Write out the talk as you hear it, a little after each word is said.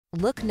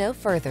Look no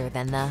further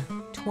than the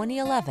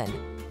 2011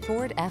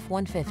 Ford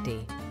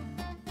F-150.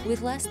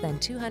 With less than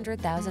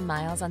 200,000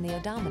 miles on the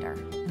odometer,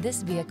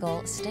 this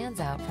vehicle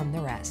stands out from the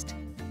rest.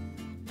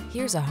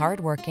 Here's a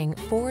hard-working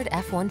Ford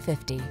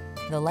F-150,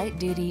 the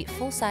light-duty,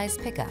 full-size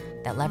pickup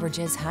that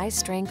leverages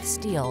high-strength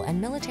steel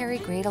and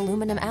military-grade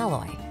aluminum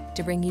alloy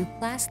to bring you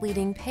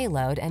class-leading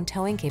payload and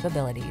towing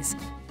capabilities.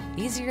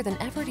 Easier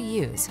than ever to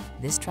use,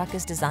 this truck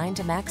is designed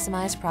to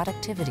maximize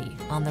productivity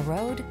on the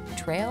road,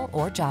 trail,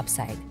 or job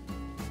site.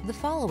 The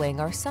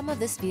following are some of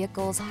this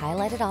vehicle's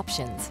highlighted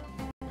options: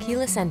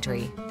 keyless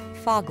entry,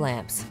 fog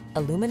lamps,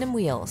 aluminum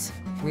wheels,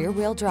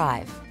 rear-wheel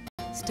drive,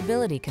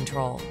 stability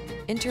control,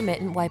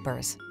 intermittent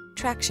wipers,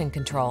 traction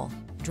control,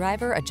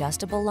 driver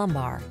adjustable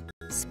lumbar,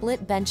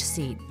 split bench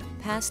seat,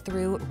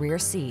 pass-through rear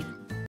seat,